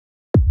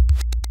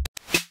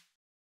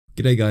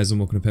G'day guys and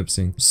welcome to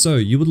PEPZING. So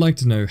you would like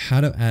to know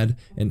how to add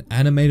an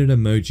animated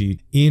emoji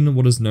in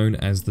what is known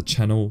as the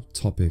channel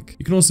topic.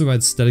 You can also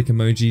add static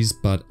emojis,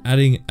 but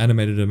adding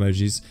animated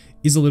emojis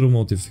is a little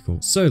more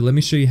difficult. So let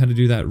me show you how to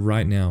do that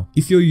right now.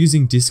 If you're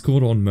using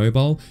Discord on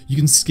mobile, you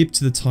can skip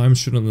to the time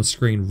shown on the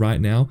screen right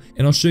now,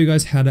 and I'll show you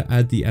guys how to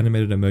add the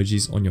animated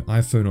emojis on your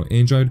iPhone or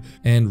Android.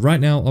 And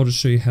right now, I'll just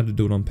show you how to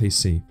do it on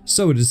PC.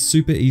 So it is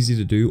super easy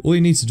to do. All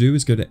you need to do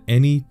is go to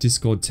any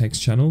Discord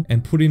text channel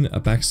and put in a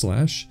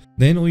 /.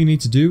 Then all you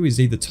need to do is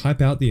either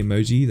type out the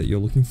emoji that you're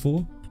looking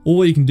for, or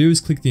what you can do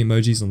is click the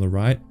emojis on the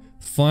right,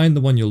 find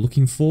the one you're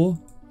looking for,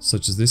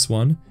 such as this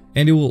one,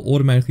 and it will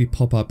automatically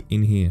pop up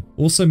in here.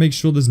 Also make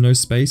sure there's no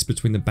space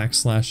between the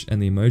 / and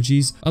the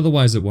emojis,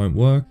 otherwise it won't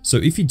work. So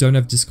if you don't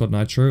have Discord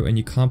Nitro and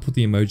you can't put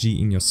the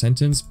emoji in your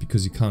sentence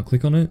because you can't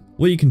click on it,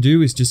 what you can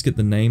do is just get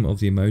the name of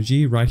the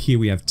emoji. Right here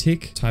we have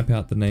tick, type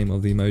out the name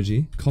of the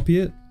emoji, copy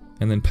it,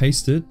 and then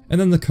paste it,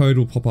 and then the code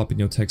will pop up in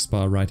your text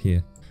bar right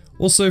here.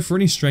 Also, for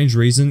any strange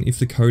reason, if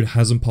the code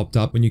hasn't popped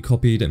up when you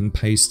copied and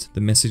paste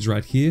the message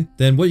right here,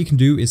 then what you can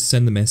do is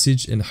send the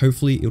message and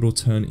hopefully it'll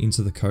turn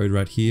into the code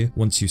right here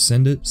once you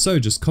send it. So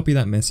just copy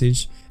that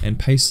message and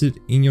paste it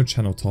in your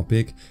channel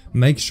topic.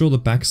 Make sure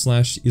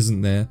the /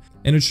 isn't there,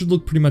 and it should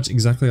look pretty much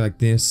exactly like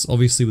this,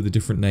 obviously with a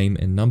different name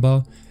and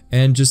number,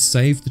 and just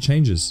save the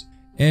changes.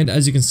 And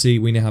as you can see,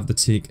 we now have the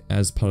tick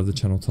as part of the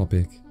channel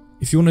topic.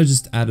 If you want to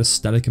just add a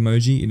static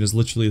emoji, it is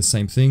literally the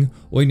same thing.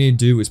 All you need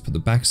to do is put the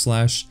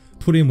 /,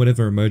 put in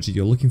whatever emoji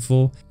you're looking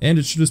for, and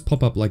it should just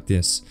pop up like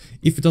this.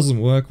 If it doesn't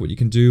work, what you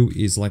can do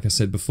is, like I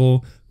said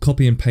before,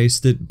 copy and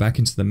paste it back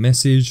into the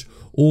message,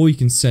 or you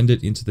can send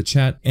it into the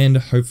chat, and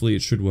hopefully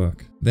it should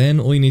work. Then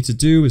all you need to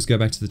do is go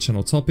back to the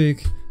channel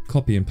topic,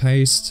 copy and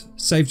paste,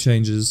 save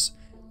changes,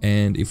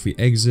 and if we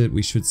exit,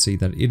 we should see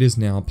that it is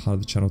now part of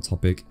the channel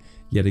topic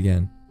yet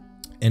again.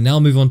 And now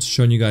I'll move on to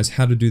showing you guys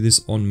how to do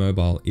this on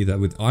mobile, either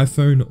with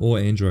iPhone or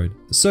Android.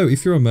 So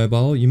if you're on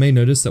mobile, you may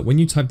notice that when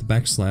you type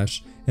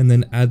the / and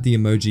then add the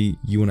emoji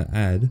you want to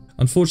add,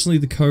 unfortunately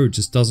the code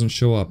just doesn't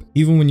show up.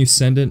 Even when you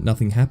send it,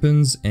 nothing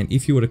happens, and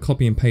if you were to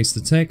copy and paste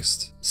the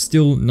text,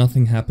 still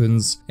nothing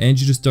happens, and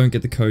you just don't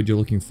get the code you're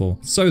looking for.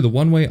 So the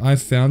one way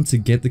I've found to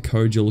get the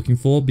code you're looking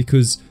for,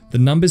 because the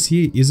numbers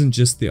here isn't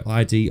just the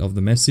ID of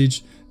the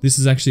message, this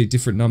is actually a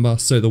different number.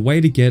 So the way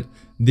to get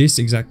this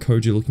exact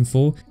code you're looking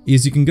for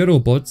is you can go to a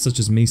bot such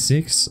as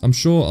Me6. I'm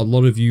sure a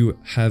lot of you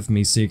have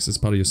Me6 as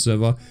part of your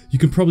server. You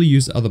can probably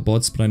use other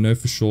bots, but I know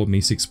for sure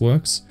Me6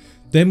 works.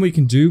 Then what you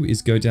can do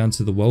is go down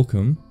to the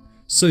welcome.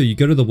 So you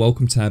go to the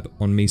welcome tab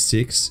on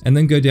Me6 and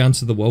then go down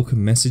to the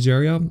welcome message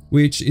area,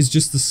 which is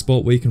just the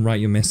spot where you can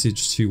write your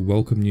message to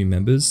welcome new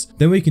members.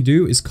 Then what you can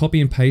do is copy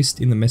and paste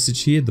in the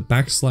message here, the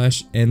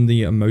 / and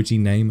the emoji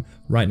name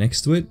right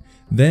next to it.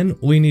 Then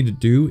all you need to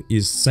do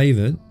is save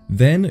it.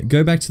 Then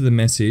go back to the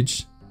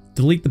message,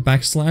 delete the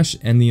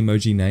 / and the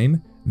emoji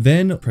name,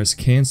 then press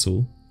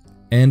cancel,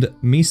 and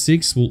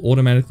Me6 will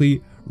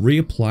automatically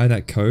reapply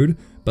that code.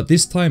 But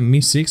this time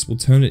Me6 will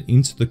turn it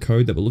into the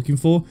code that we're looking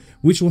for,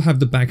 which will have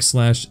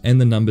the / and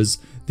the numbers,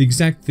 the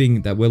exact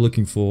thing that we're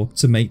looking for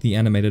to make the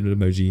animated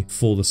emoji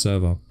for the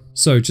server.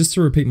 So just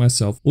to repeat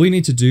myself, all you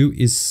need to do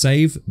is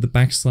save the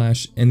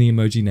 / and the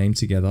emoji name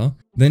together,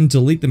 then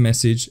delete the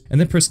message, and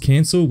then press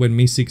cancel when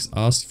Me6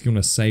 asks if you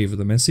want to save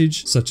the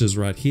message, such as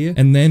right here,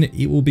 and then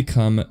it will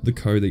become the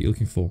code that you're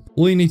looking for.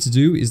 All you need to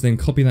do is then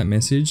copy that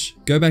message,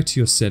 go back to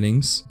your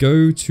settings,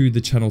 go to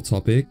the channel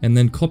topic, and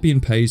then copy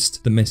and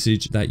paste the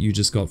message that you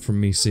just got from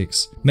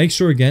Me6. Make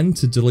sure again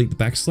to delete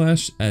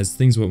the / as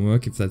things won't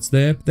work if that's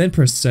there, then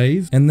press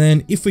save, and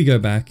then if we go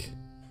back,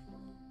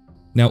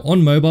 now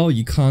on mobile,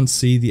 you can't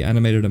see the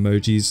animated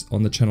emojis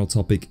on the channel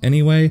topic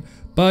anyway,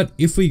 but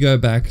if we go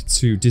back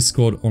to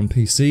Discord on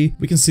PC,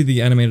 we can see the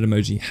animated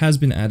emoji has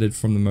been added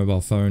from the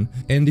mobile phone.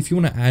 And if you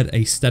want to add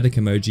a static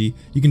emoji,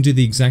 you can do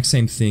the exact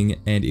same thing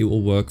and it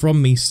will work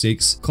from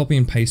Me6, copy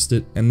and paste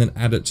it, and then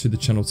add it to the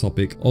channel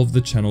topic of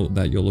the channel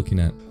that you're looking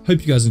at.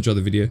 Hope you guys enjoy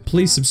the video.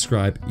 Please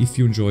subscribe if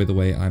you enjoy the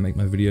way I make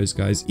my videos,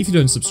 guys. If you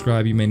don't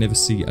subscribe, you may never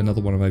see another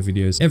one of my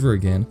videos ever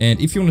again.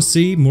 And if you want to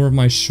see more of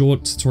my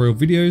short tutorial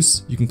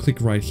videos, you can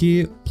click right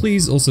here.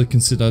 Please also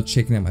consider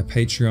checking out my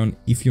Patreon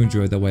if you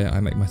enjoy the way I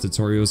make my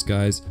tutorials,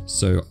 guys.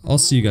 So I'll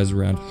see you guys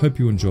around. Hope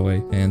you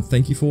enjoy, and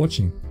thank you for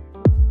watching.